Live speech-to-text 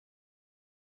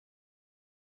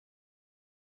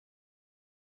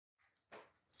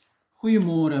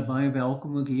Goeiemôre, baie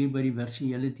welkom ook hier by die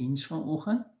virtuele diens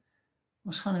vanoggend.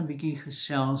 Ons gaan 'n bietjie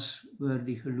gesels oor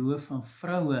die geloof van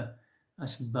vroue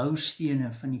as boustene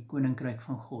van die Koninkryk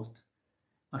van God.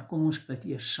 Maar kom ons bid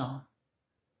eers saam.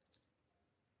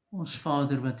 Ons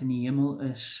Vader wat in die hemel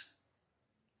is,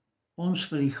 ons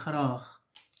wil U graag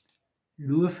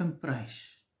loof en prys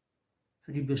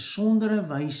vir die besondere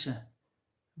wyse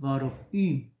waarop U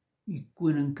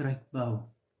Koninkryk bou.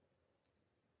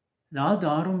 Laat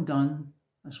daarom dan,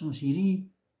 as ons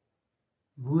hierdie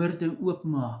woorde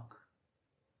oopmaak,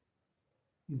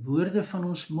 die woorde van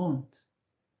ons mond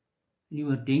en die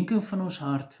oordeenking van ons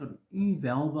hart vir U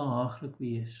welbehaaglik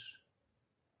wees.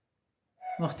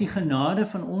 Mag die genade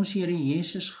van ons Here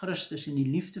Jesus Christus en die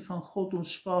liefde van God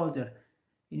ons Vader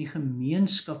en die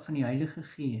gemeenskap van die Heilige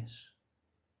Gees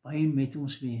baie met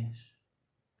ons wees.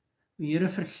 O Here,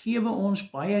 vergewe ons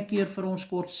baie keer vir ons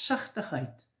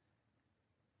kortsigtigheid,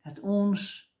 dat ons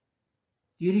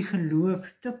deur die geloof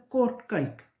te kort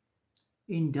kyk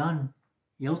en dan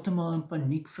heeltemal in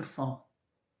paniek verval.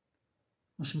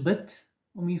 Ons bid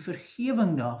om U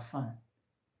vergewing daarvan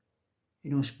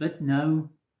en ons bid nou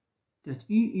dat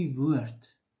U woord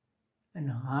in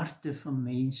harte van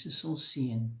mense sal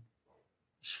seën.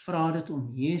 Ons vra dit om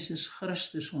Jesus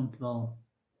Christus ontwil.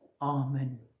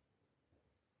 Amen.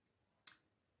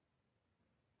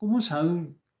 Kom ons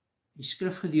hou die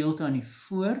skrifgedeelte aan die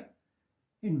voor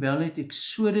en bel uit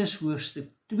Eksodus hoofstuk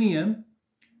 2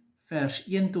 vers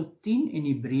 1 tot 10 en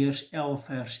Hebreërs 11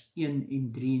 vers 1 en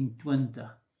 23.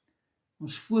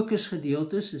 Ons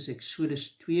fokusgedeeltes is Eksodus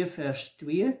 2 vers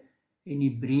 2 en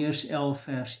Hebreërs 11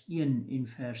 vers 1 en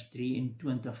vers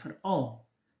 23, veral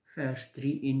vers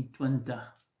 23.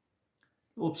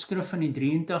 Die opskrif van die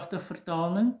 83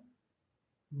 vertaling,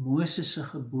 Moses se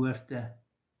geboorte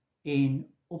en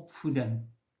opvoeding.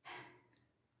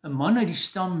 'n man uit die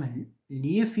stam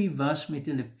Levi was met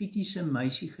 'n Levitiese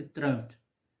meisie getroud.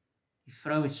 Die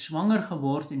vrou het swanger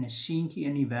geword en 'n seentjie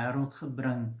in die wêreld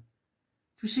gebring.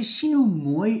 Toe sy sien hoe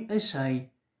mooi is hy,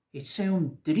 het sy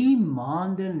hom 3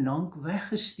 maande lank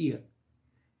weggesteek.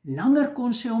 Langer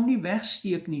kon sy hom nie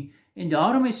wegsteek nie, en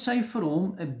daarom het sy vir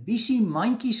hom 'n biesie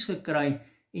mandjies gekry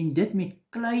en dit met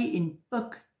klei en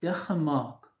pik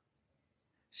diggemaak.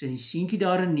 Sy het die seentjie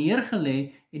daarin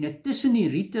neergelê en het tussen die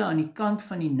riete aan die kant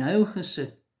van die Nyl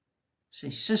gesit. Sy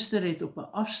suster het op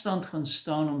 'n afstand gaan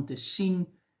staan om te sien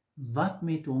wat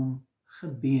met hom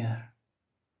gebeur.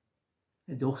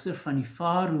 'n dogter van die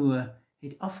Farao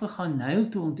het afgegaan Nyl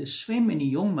toe om te swem en die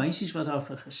jong meisies wat haar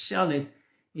vergesel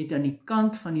het aan die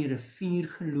kant van die rivier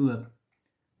geloop.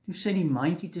 Toe sy die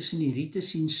mandjie tussen die riete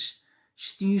sien,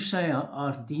 stuur sy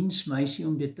haar diensmeisie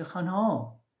om dit te gaan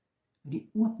haal. Met die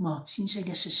oopmaak sien sy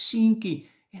dis 'n seentjie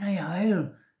en hy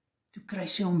huil. Toe kry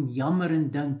sy hom jammer en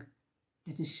dink,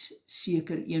 dit is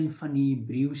seker een van die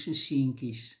Hebreëse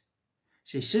seentjies.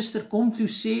 Sy suster kom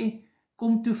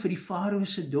toe vir die Farao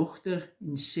se dogter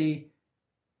en sê,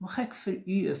 mag ek vir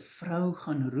u 'n vrou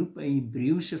gaan roep, 'n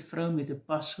Hebreëse vrou met 'n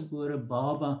pasgebore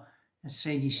baba, dat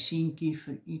sy die seentjie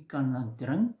vir u kan laat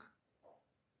drink?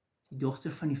 Die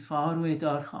dogter van die Farao het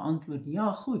haar geantwoord,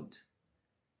 ja goed.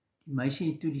 Die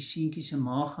meisie het toe die seentjie se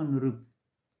ma gaan roep.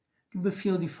 Toe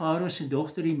beveel die Farao se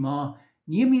dogter die ma,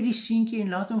 neem hierdie seentjie en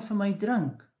laat hom vir my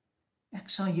drink. Ek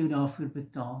sal jou daarvoor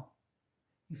betaal.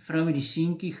 Die vrou het die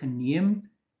seentjie geneem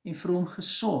en vir hom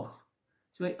gesorg.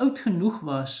 Toe hy oud genoeg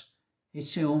was, het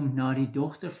sy hom na die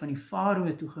dogter van die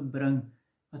Farao toe gebring,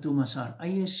 wat hom as haar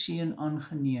eie seun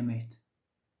aangeneem het.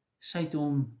 Sy het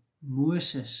hom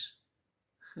Moses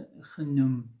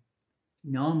genoem.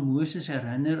 Die naam Moses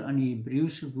herinner aan die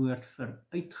Hebreëse woord vir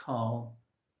uitgehaal,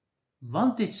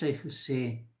 want het sy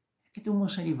gesê, ek het hom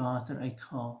ons uit die water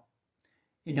uitgehaal.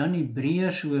 En dan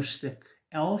Hebreërs hoofstuk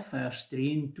 11 vers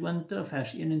 23,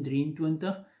 vers 1 en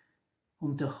 23,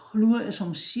 om te glo is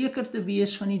om seker te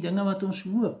wees van die dinge wat ons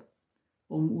hoop,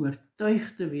 om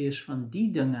oortuig te wees van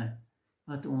die dinge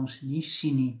wat ons nie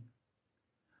sien nie.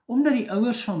 Omdat die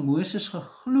ouers van Moses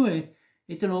geglo het,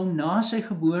 het hulle hom na sy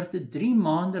geboorte 3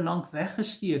 maande lank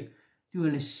weggesteek, toe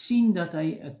hulle sien dat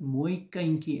hy 'n mooi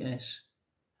kindjie is.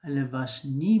 Hulle was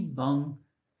nie bang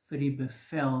vir die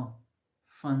bevel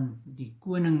van die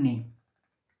koning nie.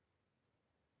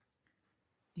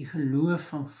 Die geloof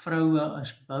van vroue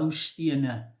as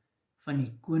boustene van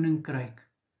die Koninkryk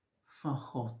van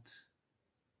God.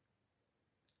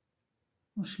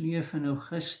 Ons leef in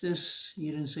Augustus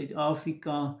hier in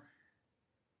Suid-Afrika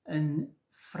in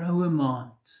Vroue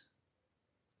Maand.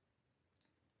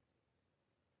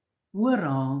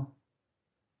 Oral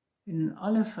in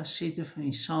alle fasette van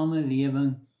die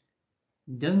samelewing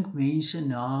dink mense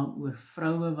na oor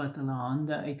vroue wat hulle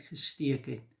hande uitgesteek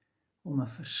het om 'n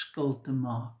verskil te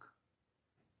maak.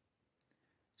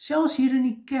 Selfs hier in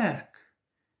die kerk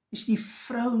is die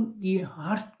vrou die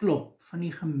hartklop van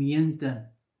die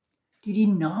gemeente, die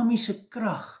dinamiese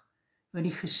krag wat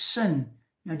die gesin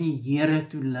na die Here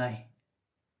toe lei.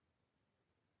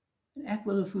 En ek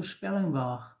wil 'n voorspelling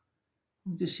waag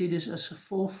om te sê dis as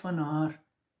gevolg van haar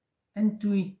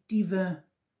intuïtiewe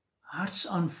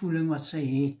hartsaanvoeling wat sy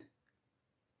het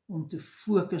om te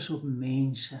fokus op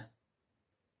mense.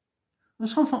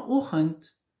 Ons gaan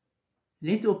vanoggend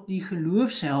let op die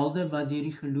geloofshelde wat deur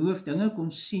die geloof dinge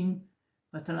kon sien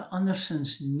wat hulle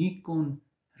andersins nie kon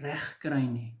regkry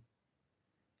nie.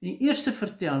 Die eerste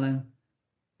vertelling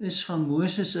is van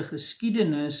Moses se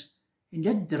geskiedenis en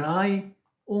dit draai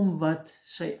om wat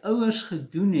sy ouers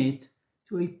gedoen het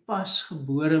toe hy pas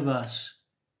gebore was.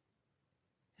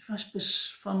 Dit was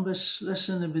van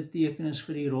beslissende betekenis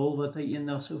vir die rol wat hy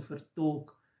eendag sou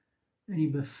vertolk in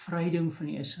die bevryding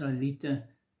van die Israeliete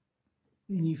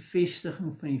en die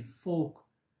vestiging van die volk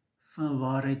van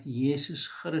waaruit Jesus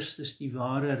Christus die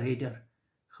ware redder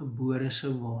gebore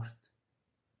sou word.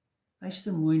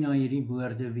 Luister mooi na hierdie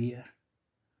woorde weer.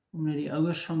 Omdat die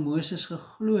ouers van Moses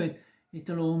geglo het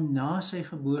hulle hom na sy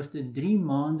geboorte 3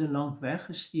 maande lank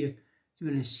weggesteek toe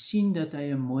hulle sien dat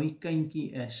hy 'n mooi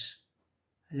kindjie is.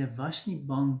 Hulle was nie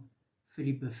bang vir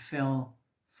die bevel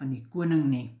van die koning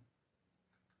nie.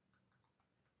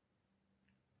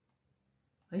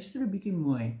 Luister 'n bietjie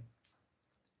mooi.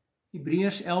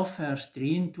 Hebreërs 11 vers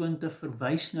 23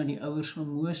 verwys na die ouers van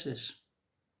Moses.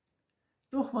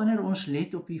 Tog wanneer ons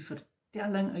let op die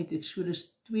vertelling uit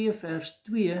Eksodus 2 vers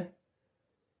 2,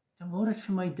 dan word dit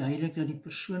vir my duidelik dat die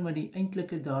persoon wat die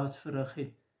eintlike daad verrig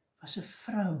het, was 'n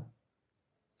vrou,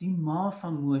 die ma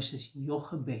van Moses,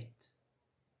 Jochebed.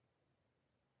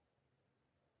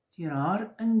 Deur haar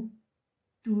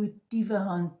intuïtiewe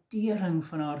hantering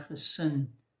van haar gesin,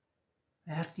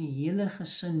 werk die hele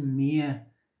gesin mee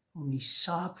om die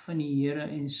saak van die Here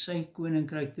en sy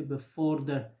koninkryk te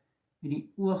bevorder met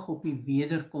die oog op die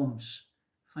wederkoms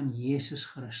van Jesus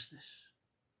Christus.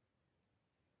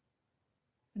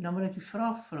 En dan wil ek die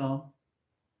vraag vra,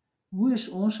 hoe is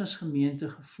ons as gemeente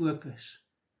gefokus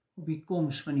op die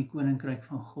koms van die Koninkryk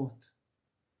van God?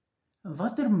 In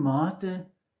watter mate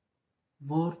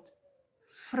word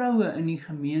vroue in die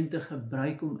gemeente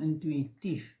gebruik om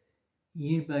intuïtief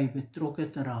hierby betrokke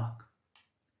te raak?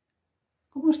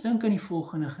 Kom ons dink aan die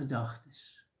volgende gedagtes.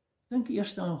 Dink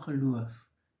eers aan geloof.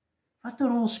 Watter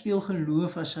rol speel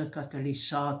geloof as 'n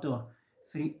katalisator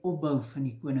vir die opbou van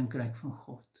die Koninkryk van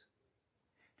God?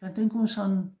 Dan dink ons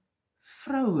aan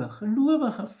vroue,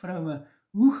 gelowige vroue.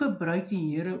 Hoe gebruik die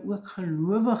Here ook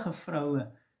gelowige vroue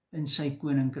in sy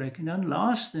koninkryk? En dan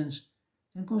laastens,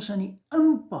 dink ons aan die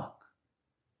impak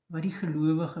wat die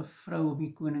gelowige vrou op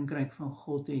die koninkryk van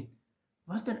God het.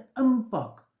 Watter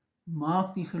impak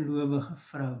maak die gelowige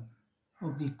vrou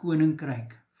op die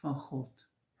koninkryk van God?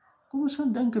 Kom ons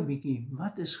gaan dink 'n bietjie,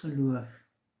 wat is geloof?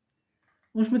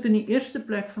 Ons moet in die eerste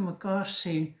plek vir mekaar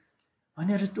sê,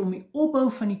 wanneer dit om die opbou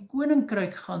van die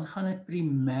koninkryk gaan dit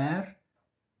primêr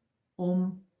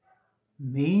om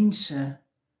mense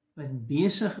wat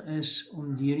besig is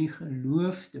om deur die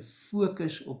geloof te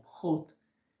fokus op God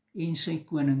en sy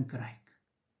koninkryk.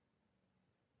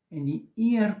 En die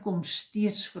eer kom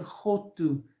steeds vir God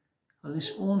toe, al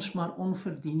is ons maar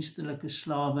onverdienstelike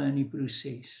slawe in die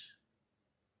proses.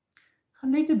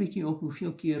 Gaan net 'n bietjie op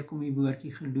hoeveel keer kom die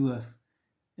woordjie geloof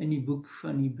in die boek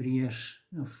van Hebreërs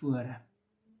na vore.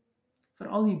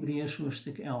 Veral Hebreërs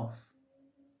hoofstuk 11.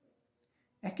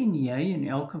 Ek en jy en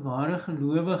elke ware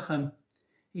gelowige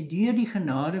het deur die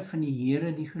genade van die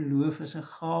Here die geloof as 'n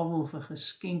gawe of 'n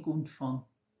geskenk ontvang.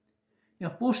 Die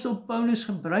apostel Paulus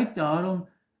gebruik daarom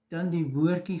dan die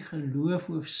woordjie geloof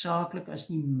hoofsaaklik as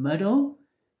die middel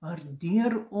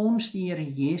waardeur ons die Here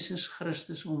Jesus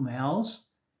Christus omhels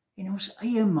en ons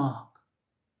eie maak.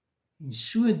 En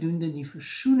sodoende die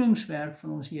versoeningswerk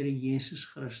van ons Here Jesus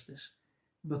Christus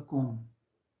bekom.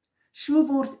 So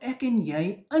word ek en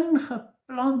jy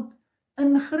ingeplant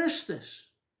in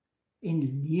Christus en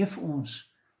leef ons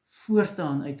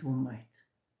voortaan uit hom uit.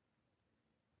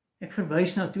 Ek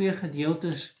verwys na 2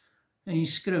 gedeeltes in die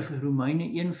skrif, Romeine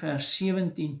 1 vers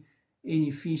 17 en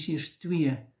Efesiërs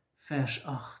 2 vers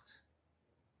 8.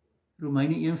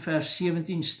 Romeine 1 vers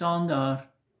 17 staan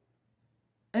daar,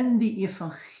 in die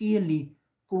evangelie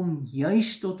kom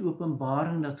juis tot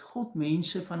openbaring dat God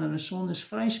mense van hulle sondes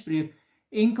vryspreek,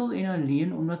 enkel en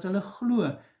alleen omdat hulle glo,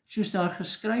 soos daar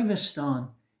geskrywe staan,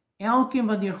 elkeen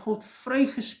wat deur God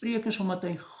vrygespreek is omdat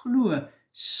hy glo,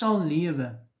 sal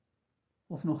lewe.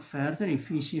 Of nog verder,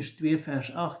 Efesiërs 2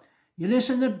 vers 8, julle is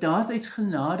inderdaad uit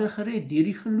genade gered deur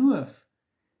die geloof.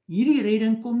 Hierdie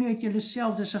redding kom nie uit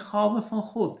julleself, dis 'n gawe van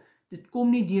God. Dit kom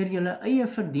nie deur julle eie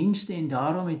verdienste en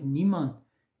daarom het niemand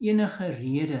enige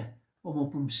rede om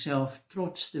op homself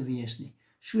trots te wees nie.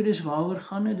 So dis waaroor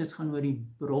gaan dit? Dit gaan oor die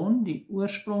bron, die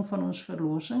oorsprong van ons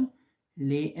verlossing,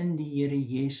 lê in die Here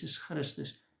Jesus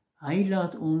Christus. Hy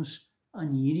laat ons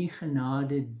aan hierdie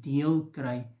genade deel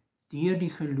kry deur die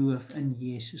geloof in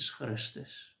Jesus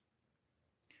Christus.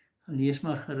 Lees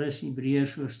maar gerus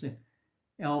Hebreërs hoofstuk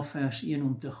 11 vers 1,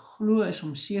 om te glo is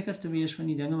om seker te wees van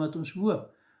die dinge wat ons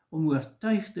hoop, om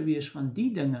oortuig te wees van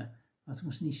die dinge wat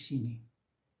ons nie sien nie.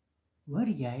 Hoor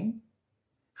jy?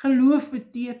 Geloof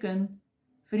beteken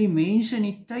vir die mense in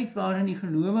die tyd waarin die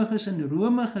gelowiges in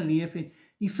Rome geleef het,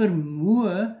 die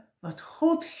vermoë wat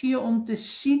God gee om te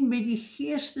sien met die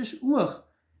geestesoog,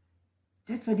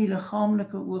 dit wat die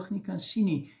liggaamlike oog nie kan sien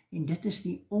nie, en dit is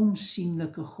die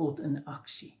onsienlike God in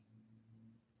aksie.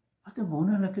 Wat 'n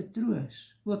wonderlike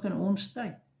troos, ook in ons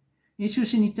tyd. Net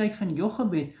soos in die tyd van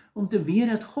Jochebed, om te weet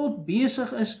dat God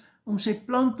besig is om sy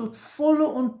plan tot volle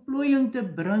ontplooiing te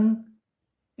bring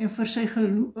en vir sy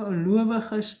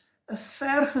gelowiges 'n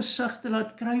vergesig te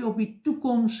laat kry op die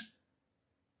toekoms,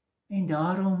 en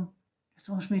daarom dat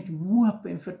ons met hoop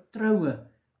en vertroue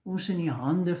ons in die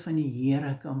hande van die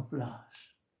Here kan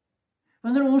plaas.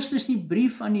 Wanneer ons dus die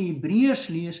brief aan die Hebreërs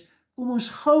lees, kom ons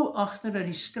gou agter dat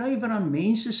die skrywer aan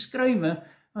mense skrywe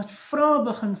wat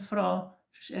begin vra,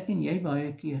 soos ek en jy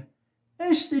baie keer,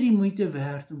 is dit die moeite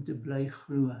werd om te bly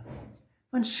glo?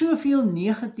 Want soveel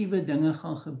negatiewe dinge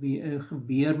gaan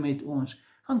gebeur met ons.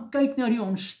 Gaan kyk na die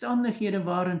omstandighede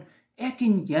waarin ek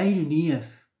en jy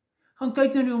leef. Gaan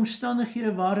kyk na die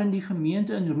omstandighede waarin die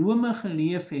gemeente in Rome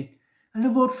geleef het.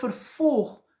 Hulle word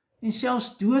vervolg en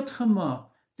selfs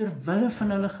doodgemaak ter wille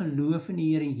van hulle geloof in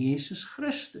die Here Jesus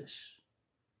Christus.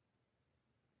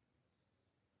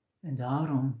 En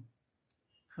daarom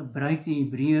gebruik die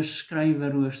Hebreërs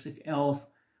skrywer hoofstuk 11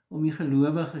 om die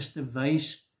gelowiges te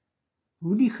wys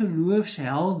hoe die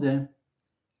geloofshelde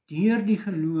deur die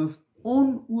geloof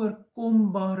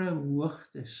onoorkombare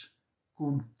hoogtes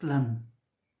kon klim.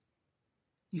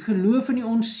 Die geloof in die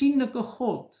onsienlike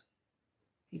God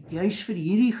het juis vir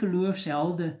hierdie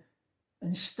geloofshelde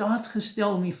in staat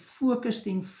gestel om die fokus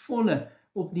ten volle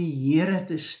op die Here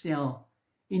te stel.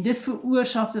 En dit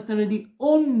veroorsaak dat hulle die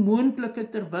onmoontlike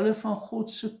ter wille van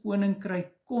God se koninkryk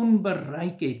kon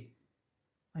bereik het.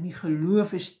 Want die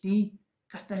geloof is die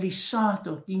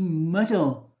katalisator, die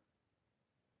middel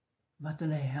wat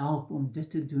hulle help om dit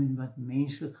te doen wat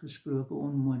menslik gesproke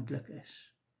onmoontlik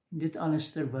is. En dit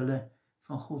alles ter wille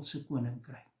van God se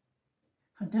koninkryk.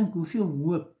 Gaan dink hoeveel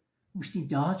hoop moes die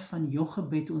daad van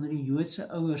Jochebed onder die Joodse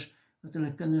ouers wat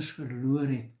hulle kinders verloor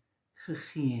het,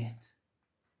 gegee het.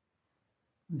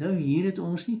 Onthou, hier het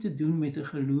ons nie te doen met 'n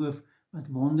geloof wat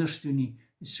wonders doen nie,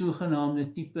 'n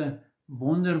sogenaamde tipe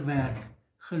wonderwerk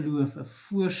geloof, 'n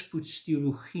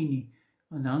voorspoedsteologie nie,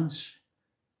 want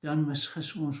dan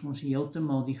misgis ons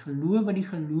heeltemal. Die geloof wat die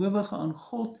gelowige aan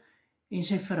God en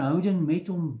sy verhouding met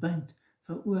hom bind,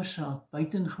 veroorsaak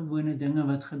buitengewone dinge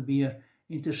wat gebeur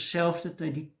en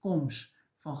terselfdertyd die koms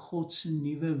van God se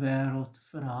nuwe wêreld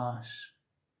verhaas.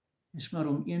 Dis maar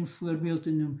om een voorbeeld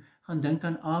te noem, gaan dink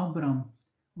aan Abraham.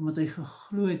 Omdat hy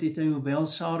geglo het, het hy hoewel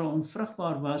Sara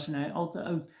onvrugbaar was en hy al te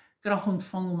oud krag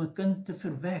ontvang om 'n kind te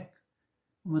verwek,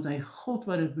 omdat hy God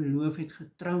wat dit beloof het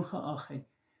getrou geag het.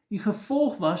 Die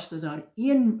gevolg was dat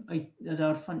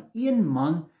daar van een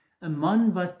man, 'n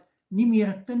man wat nie meer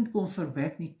 'n kind kon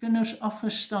verwek nie, kinders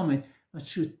afgestam het wat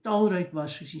so talryk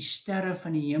was soos die sterre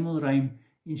van die hemelruim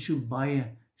en so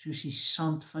baie soos die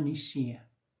sand van die see.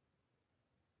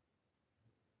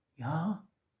 Ja,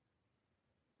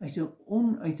 uit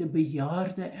 'n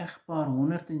bejaarde egpaar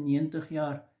 190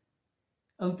 jaar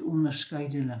oud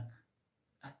onderskeidelik,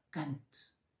 'n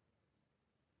kind.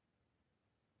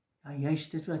 Ja,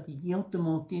 juist dit wat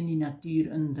heeltemal teen die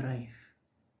natuur indryf.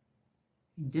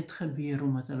 En dit gebeur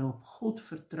omdat hulle op God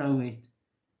vertrou het,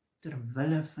 ter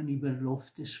wille van die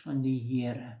beloftes van die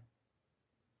Here.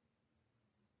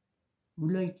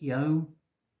 Hoe lyk jou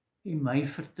en my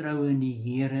vertroue in die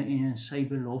Here en in sy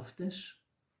beloftes?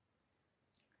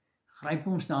 Gryp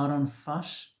ons daaraan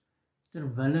vas,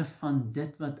 ter wille van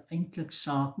dit wat eintlik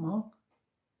saak maak?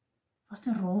 Wat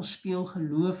 'n rol speel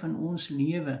geloof in ons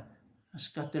lewe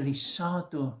as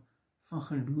katalisator van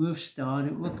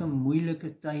geloofsdade, ook in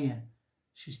moeilike tye,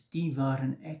 soos die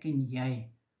waarin ek en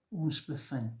jy ons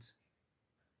bevind?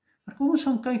 Maar kom ons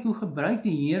gaan kyk hoe gebruik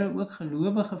die Here ook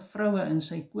gelowige vroue in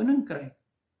sy koninkryk.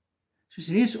 Soos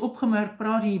reeds opgemerk,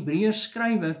 praat die Hebreërs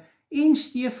skrywer en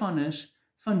Stefanus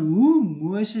van hoe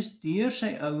Moses deur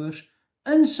sy ouers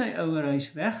in sy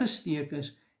ouerhuis weggesteek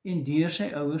is en deur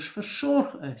sy ouers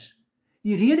versorg is.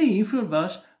 Die rede hiervoor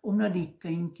was omdat die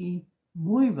kindjie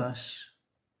mooi was.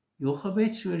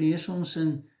 Jochebed, so lees ons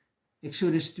in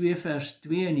Eksodus 2 vers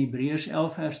 2 en Hebreërs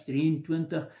 11 vers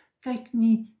 23, kyk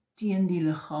nie teen die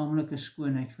liggaamlike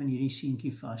skoonheid van hierdie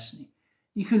seentjie vas nie.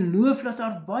 Die geloof laat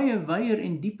haar baie wyer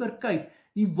en dieper kyk.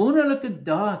 Die wonderlike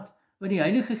daad wat die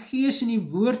Heilige Gees in die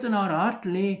woord in haar hart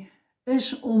lê,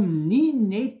 is om nie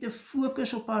net te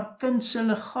fokus op haar kind se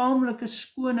liggaamlike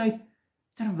skoonheid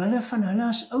terwille van hulle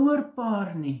as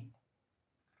ouerpaar nie.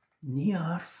 Nee,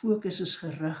 haar fokus is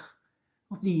gerig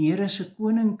op die Here se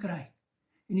koninkryk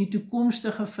en die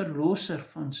toekomstige verlosser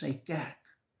van sy kerk.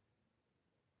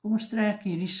 Kom ons trek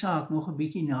hierdie saak nog 'n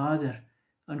bietjie nader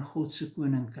aan God se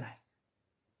koninkryk.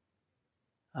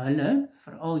 Hulle,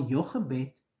 veral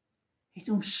Jochebed, het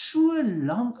hom so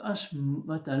lank as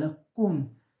wat hulle kon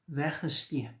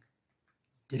weggesteek.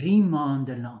 3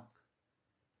 maande lank.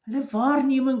 Hulle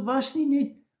waarneming was nie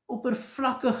net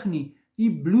oppervlakkig nie,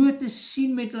 die blote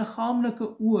sien met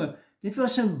liggaamlike oë. Dit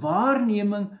was 'n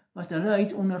waarneming wat hulle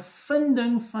uit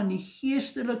ondervinding van die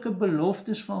geestelike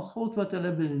beloftes van God wat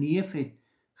hulle beleef het,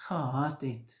 gehad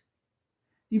het.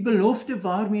 Die belofte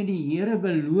waarmee die Here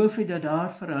beloof het dat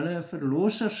daar vir hulle 'n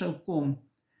verlosser sou kom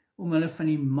om hulle van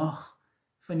die mag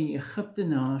van die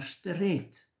Egiptenaars te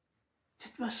red.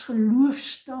 Dit was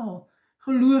geloofstaal,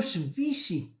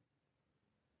 geloofsvisie.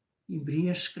 Die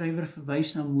Hebreërs skrywer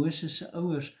verwys na Moses se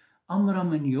ouers,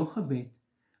 Amram en Jochebed,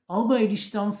 albei die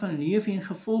stam van Lewi en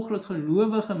gevolglik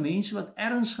gelowige mense wat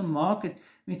erns gemaak het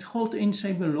met God en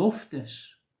sy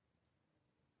beloftes.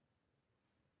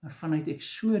 Maar vanuit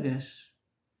Eksodus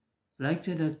blyk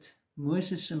dit dat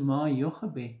Moses se ma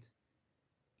Jochebed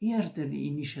eerder die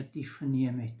inisiatief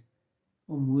geneem het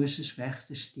om Moses weg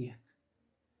te steek.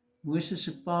 Moses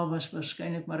se pa was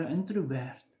waarskynlik maar 'n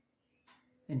introvert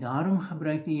en daarom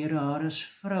gebruik die Here haar as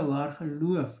vrou, haar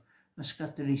geloof, as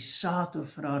katalisator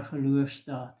vir haar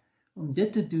geloofsdaad, om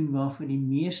dit te doen waarvoor die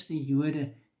meeste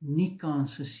Jode nie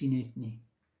kans gesien het nie.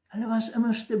 Hulle was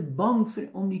immers te bang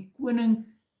om die koning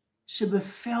se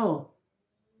bevel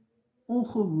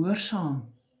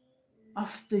ongehoorsaam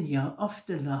af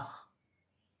te lag.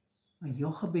 Maar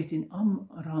Jochebed en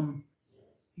Amram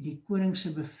het die koning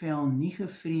se bevel nie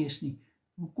gevrees nie.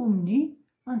 Hoekom nie?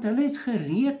 Want hulle het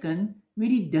gereken met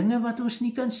die dinge wat ons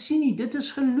nie kan sien nie. Dit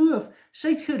is geloof.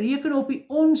 Sy het gereken op die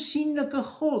onsienlike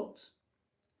God.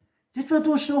 Dit wat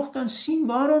ons nog kan sien,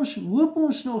 waar ons hoop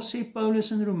ons nog, sê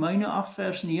Paulus in Romeine 8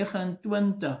 vers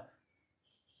 29.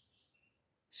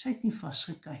 Sy het nie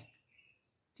vasgekyk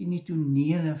teen die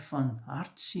tonele van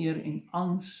hartseer en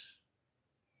angs,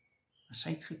 maar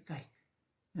sy het gekyk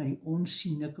na die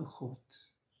onsienlike God.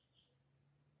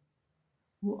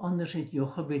 Hoe anders het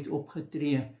Jochebed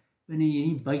opgetree binne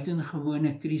hierdie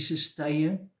buitengewone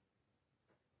krisistye?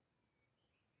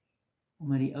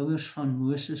 Omdat die ouers van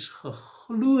Moses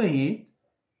geglo het,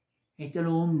 het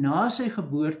hulle hom na sy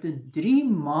geboorte 3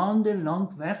 maande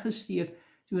lank weggesteek,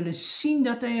 toe hulle sien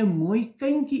dat hy 'n mooi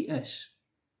kindjie is.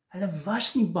 Hulle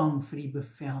was nie bang vir die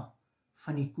bevel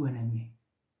van die koning nie.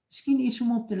 Miskien iets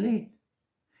om op te let.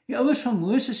 Die ouers van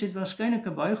Moses het waarskynlik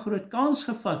 'n baie groot kans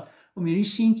gevat om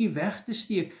hierdie seentjie weg te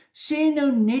steek. Sê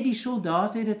nou net die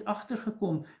soldate het dit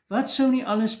agtergekom, wat sou nie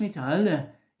alles met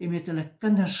hulle en met hulle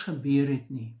kinders gebeur het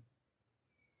nie.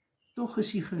 Tog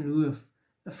is die geloof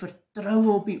 'n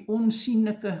vertroue op die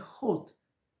onsienlike God,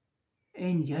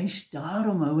 en juist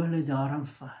daarom hou hulle daaraan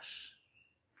vas.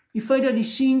 Die feit dat die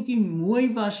seentjie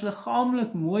mooi was,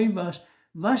 liggaamlik mooi was,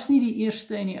 was nie die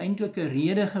eerste en die eintlike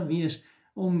rede gewees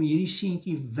om hierdie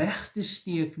seentjie weg te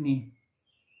steek nie.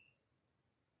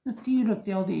 Natuurlik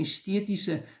tel die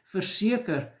estetiese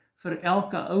verseker vir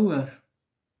elke ouer,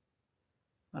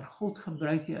 maar God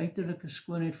gebruik die uiterlike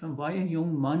skoonheid van baie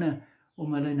jong manne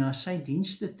om hulle na sy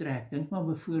diens te trek. Dink maar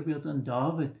byvoorbeeld aan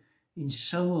Dawid en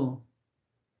Saul.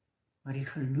 Maar die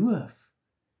geloof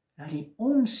laat die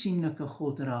onsienlike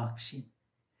God raak sien.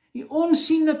 Die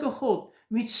onsienlike God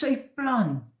met sy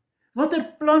plan. Watter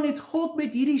plan het God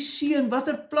met hierdie seun?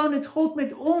 Watter plan het God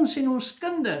met ons en ons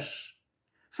kinders?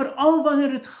 Veral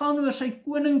wanneer dit gaan oor sy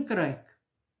koninkryk.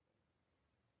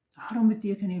 Daarom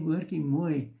beteken die woordjie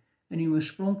mooi in die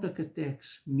oorspronklike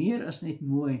teks meer as net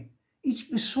mooi. Iets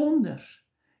besonders,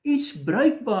 iets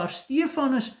bruikbaars.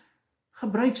 Stefanus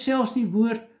gebruik selfs die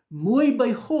woord mooi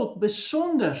by God,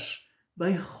 besonders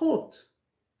by God.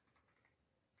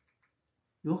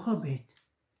 Jochebed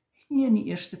het nie in die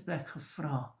eerste plek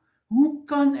gevra, hoe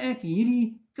kan ek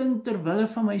hierdie kind terwille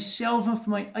van myself en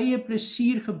vir my eie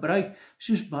plesier gebruik,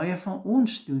 soos baie van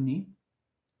ons doen nie?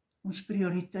 Ons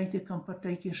prioriteite kan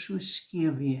partykeer so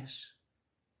skeef wees.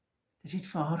 Dit het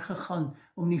vir haar gegaan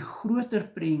om die groter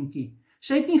prentjie.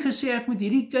 Sy het nie gesê, ek moet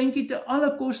hierdie kindjie te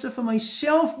alle koste vir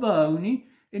myself behou nie,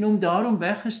 en om daarom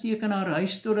weggesteek in haar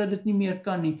huis, totdat dit nie meer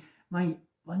kan nie, maar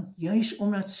want juis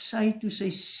omdat sy, toe sy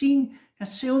sien, dat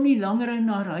sy hom nie langer in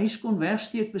haar huis kon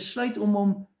wegsteek, besluit om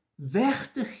hom weg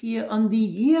te gee aan die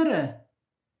Here.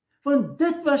 Want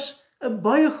dit was 'n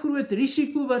baie groot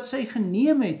risiko wat sy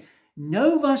geneem het.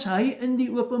 Nou was hy in die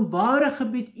openbare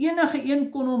gebied, enige een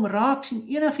kon hom raak sien,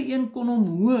 enige een kon hom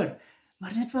hoor,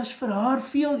 maar dit was vir haar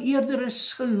veel eerder 'n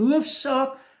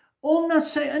geloofsaak, omdat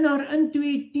sy in haar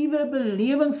intuïtiewe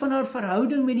belewing van haar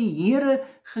verhouding met die Here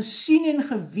gesien en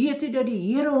geweet het dat die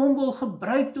Here hom wil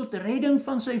gebruik tot redding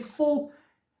van sy volk,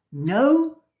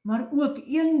 nou, maar ook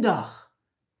eendag,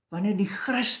 wanneer die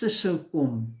Christus sou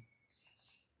kom.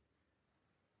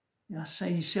 Ja,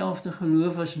 sy dieselfde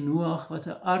geloof as Noag, wat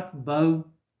 'n ark bou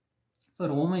vir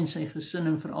hom en sy gesin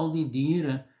en vir al die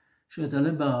diere, sodat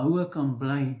hulle behoue kan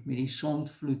bly met die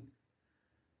sondvloed.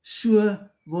 So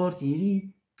word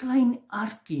hierdie klein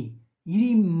arkie,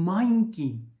 hierdie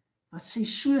mandjie, wat sy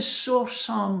so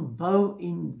sorgsaam bou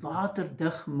en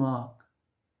waterdig maak,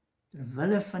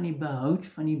 terwille van die behoud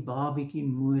van die babietjie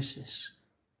Moses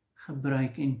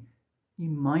gebruik. En die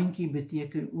mandjie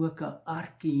beteken ook 'n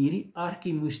arkie. Hierdie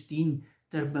arkie moes dien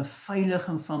ter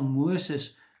beveiliging van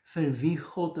Moses, vir wie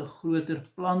God 'n groter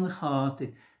plan gehad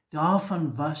het.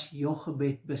 Daarvan was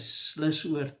Jochebed beslis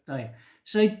oortuig.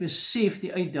 Sy het besef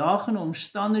die uitdagende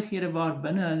omstandighede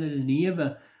waarbinne hulle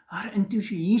lewe, haar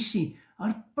intuïsie,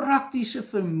 haar praktiese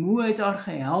vermoë het haar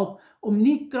gehelp om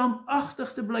nie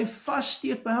krampagtig te bly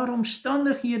vassteek by haar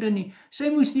omstandighede nie. Sy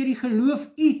moes deur die geloof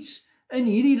iets in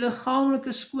hierdie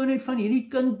liggaamlike skoonheid van hierdie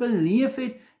kind beleef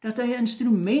het, dat hy 'n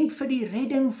instrument vir die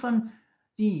redding van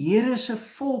die Here se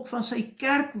volk, van sy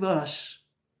kerk was.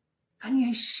 Kan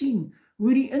jy sien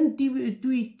hoe die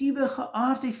intuïtiewe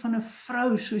geaardheid van 'n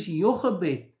vrou soos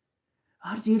Jochebed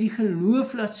haar deur die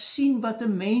geloof laat sien wat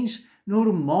 'n mens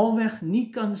normaalweg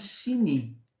nie kan sien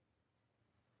nie.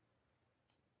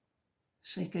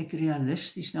 Sy kyk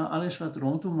realisties na alles wat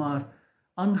rondom haar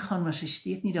aangaan, maar sy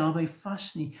steek nie daarby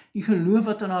vas nie. Die geloof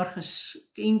wat aan haar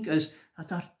geskenk is, dat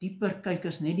haar dieper kyk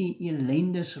as net die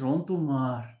ellendes rondom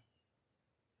haar.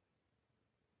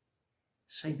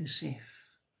 Sy besef,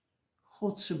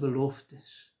 God se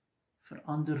beloftes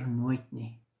verander nooit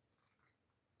nie.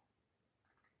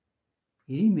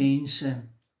 Hierdie mense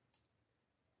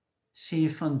sê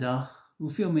vandag,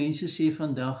 hoeveel mense sê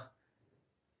vandag,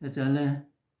 dat hulle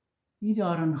nie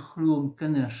daarin glo om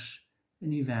kinders in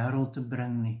die wêreld te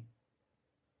bring nie.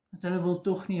 Dat hulle wil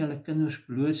tog nie hulle kinders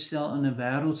blootstel in 'n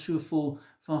wêreld so vol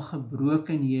van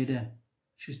gebrokenhede,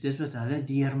 soos dit wat hulle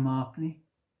deurmaak nie.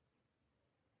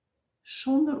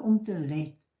 Sonder om te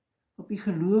let op die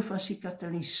geloof as die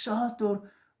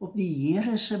katalisator op die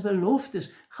Here se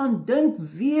beloftes. Gaan dink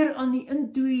weer aan die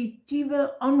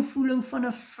intuïtiewe aanvoeling van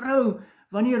 'n vrou,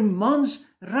 wanneer mans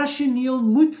rasioneel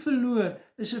moed verloor,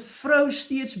 is 'n vrou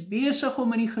steeds besig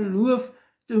om in die geloof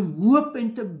te hoop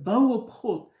en te bou op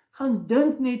God. Gaan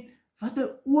dink net, wat 'n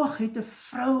oog het 'n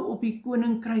vrou op die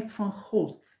Koninkryk van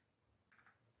God.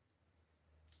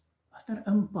 Watter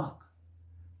impak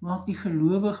maak die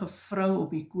gelowige vrou op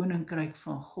die Koninkryk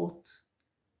van God?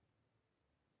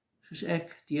 Soos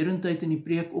ek derentyd in die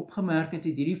preek opgemerk het,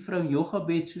 het hierdie vrou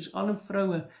Jochebed, soos alle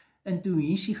vroue,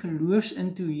 intuïsie,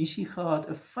 geloofsintuïsie gehad,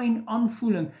 'n fyn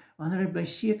aanvoeling wanneer dit by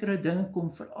sekere dinge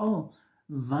kom, veral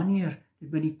wanneer dit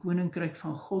by die Koninkryk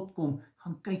van God kom.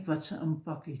 Gaan kyk wat sy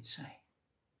impak het sy.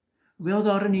 Hoewel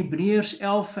daar in Hebreërs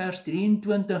 11 vers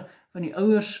 23 van die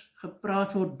ouers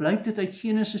gepraat word, blyk dit uit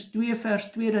Genesis 2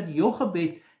 vers 2 dat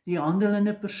Jochebed die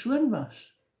handelende persoon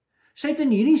was. Sy het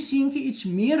in hierdie seentjie iets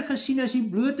meer gesien as die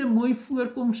blote mooi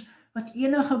voorkoms wat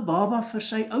enige baba vir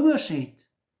sy ouers het.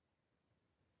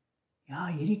 Ja,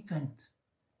 hierdie kind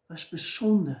was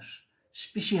besonder,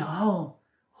 spesiaal,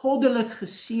 goddelik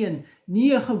geseën,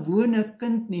 nie 'n gewone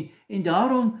kind nie, en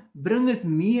daarom bring dit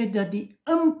mee dat die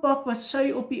impak wat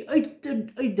sy op die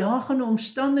uitdagende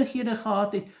omstandighede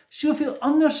gehad het, soveel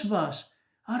anders was.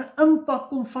 Haar impak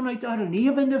kom vanuit haar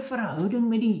lewende verhouding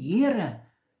met die Here.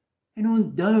 En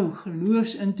onthou,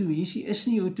 geloofsintuïsie is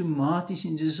nie outomaties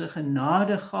en dit is 'n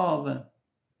genadegawe.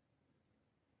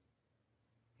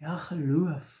 Ja,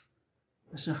 geloof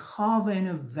is 'n gawe en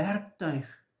 'n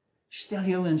werktuig. Stel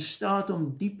jou in staat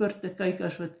om dieper te kyk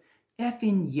as wat ek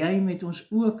en jy met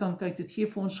ons oë kan kyk. Dit gee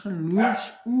vir ons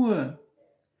geloofsoë.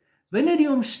 Binne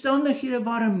die omstandighede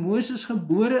waarin Moses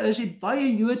gebore is, het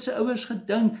baie Joodse ouers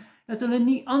gedink dat hulle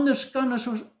nie anders kan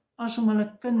as om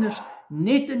hulle kinders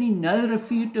net in die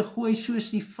Nylrivier te gooi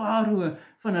soos die farao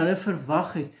van hulle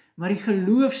verwag het. Maar die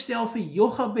geloof stel vir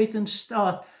Jochebed in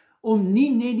staat om nie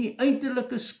net die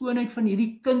uiterlike skoonheid van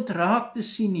hierdie kind raak te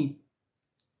sien nie.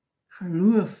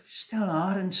 Geloof stel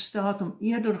haar in staat om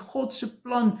eerder God se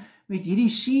plan met hierdie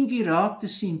seentjie raak te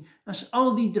sien as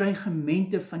al die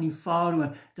dreigemente van die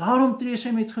farao. Daarom tree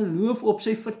sy met geloof op,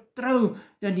 sy vertrou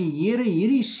dat die Here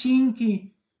hierdie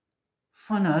seentjie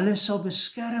van hulle sal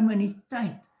beskerm in die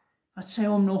tyd wat sy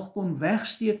hom nog kon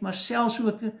wegsteek, maar selfs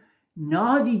ook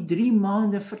na die 3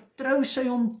 maande vertrou sy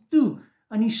hom toe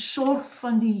aan die sorg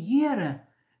van die Here.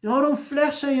 Daarom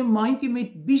vleg sy 'n mandjie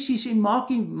met biesies en maak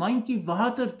die mandjie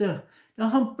waterdig. Dan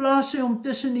gaan plaas sy hom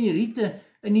tussen die riete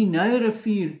in die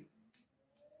Nylrivier.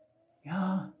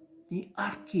 Ja, die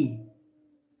arkie,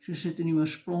 soos dit in die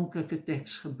oorspronklike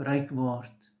teks gebruik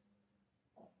word.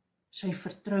 Sy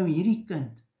vertrou hierdie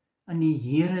kind aan die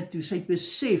Here toe. Sy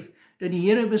besef dat die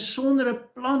Here 'n besondere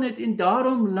plan het en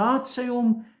daarom laat sy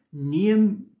hom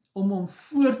neem om hom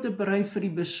voor te berei vir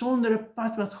die besondere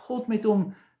pad wat God met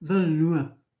hom wil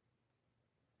loop.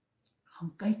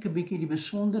 Gaan kyk 'n bietjie die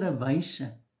besondere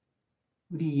wyse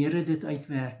hoe die Here dit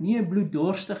uitwerk. Nie 'n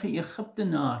bloeddorstige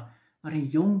Egiptenaar, maar 'n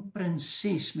jong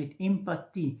prinses met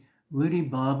empatie, hoor die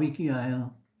babietjie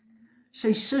huil.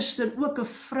 Sy suster, ook 'n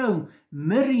vrou,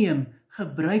 Miriam,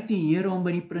 gebruik die Here om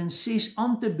by die prinses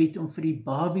aan te bied om vir die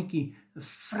babietjie, 'n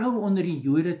vrou onder die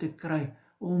Jode te kry,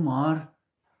 om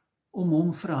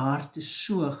hom vir haar te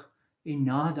soog en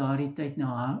na daardie tyd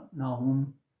na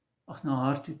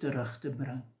haar toe terug te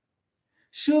bring.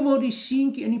 So word die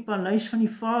seentjie in die paleis van die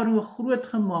farao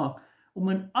grootgemaak om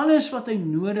in alles wat hy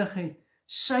nodig het,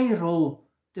 sy rol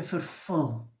te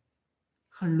vervul.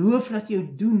 Geloof laat jou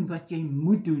doen wat jy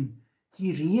moet doen.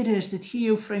 Die rede is, dit gee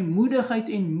jou vrymoedigheid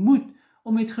en moed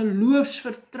om met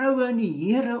geloofsvertroue in die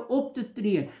Here op te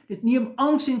tree. Dit neem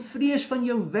angs en vrees van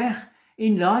jou weg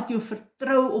en laat jou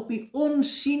vertrou op die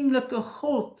onsigbare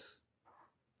God.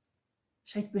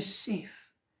 Sy het besef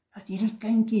dat hierdie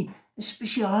kindjie 'n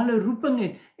spesiale roeping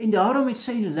het en daarom het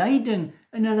sy leiding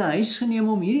in hulle huis geneem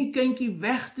om hierdie kindjie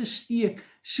weg te steek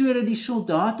sodat die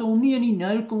soldate hom nie in die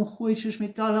Nyl kon gooi soos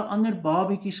met alle ander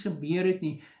babietjies gebeur het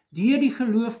nie. Deur die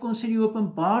geloof kon sy die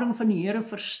openbaring van die Here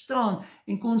verstaan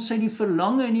en kon sy die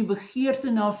verlange en die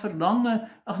begeerte na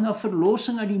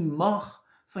verlossing uit die mag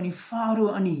van die farao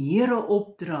aan die Here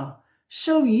opdra.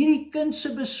 Sou hierdie kind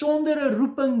se besondere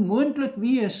roeping moontlik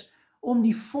wees om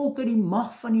die volk uit die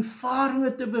mag van die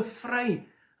farao te bevry.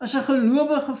 As 'n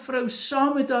gelowige vrou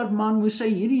saam met haar man moes sy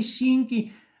hierdie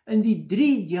seentjie in die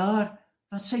 3 jaar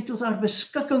wat sy tot haar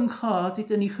beskikking gehad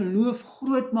het in die geloof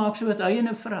grootmaak sodat hy in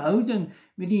 'n verhouding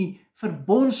met die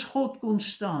verbondsgod kon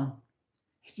staan.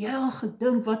 Het jy al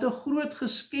gedink wat 'n groot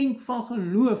geskenk van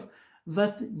geloof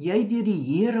wat jy deur die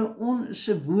Here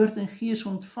se woord en gees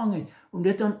ontvang het om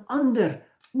dit aan ander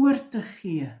oor te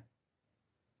gee?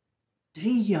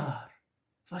 3 jaar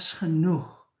was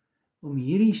genoeg om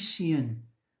hierdie seun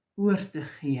oor te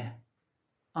gee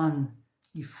aan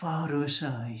die farao se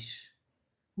huis.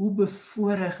 Hoe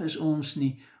bevoorreg is ons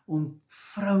nie om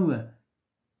vroue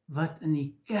wat in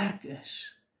die kerk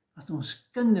is, wat ons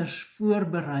kinders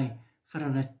voorberei vir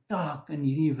hulle taak in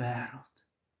hierdie wêreld.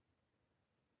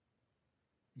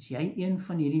 Is jy een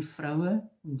van hierdie vroue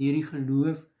om deur die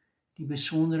geloof die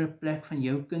besondere plek van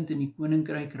jou kind in die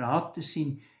koninkryk raak te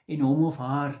sien en hom of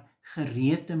haar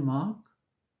gereed te maak?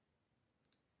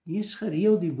 Lees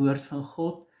gereeld die woord van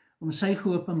God om sy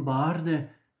geopenbaarde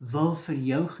wil vir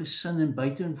jou gesin in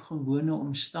buitengewone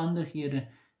omstandighede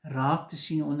raak te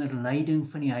sien onder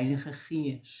leiding van die Heilige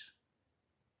Gees.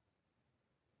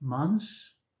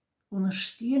 Mans,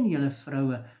 ondersteun julle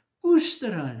vroue,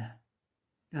 koester hulle,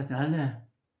 dat hulle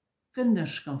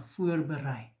kinders kan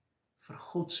voorberei vir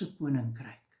God se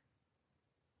koninkryk.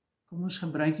 Kom ons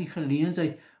gebruik die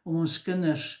geleentheid om ons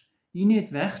kinders nie net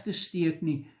weg te steek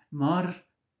nie, maar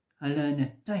hulle in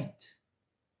 'n tyd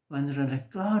wanneer hulle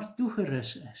klaar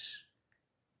toegerus is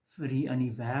vir die aan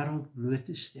die wêreld bloot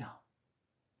te stel.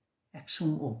 Ek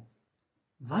som op.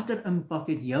 Watter impak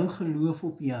het jou geloof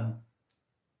op jou?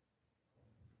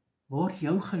 Word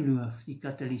jou geloof die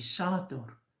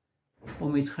katalisator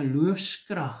om met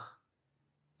geloofskrag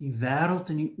die wêreld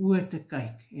in die oë te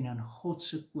kyk en aan God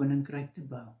se koninkryk te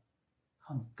bou?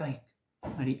 Gaan kyk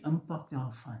na die impak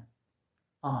daarvan.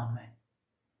 Amen.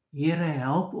 Here,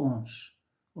 help ons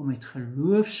om met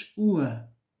geloofsoë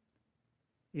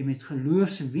en met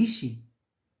geloofsvisie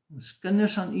ons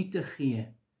kinders aan U te gee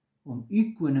om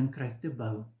U koninkryk te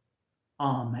bou.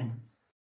 Amen.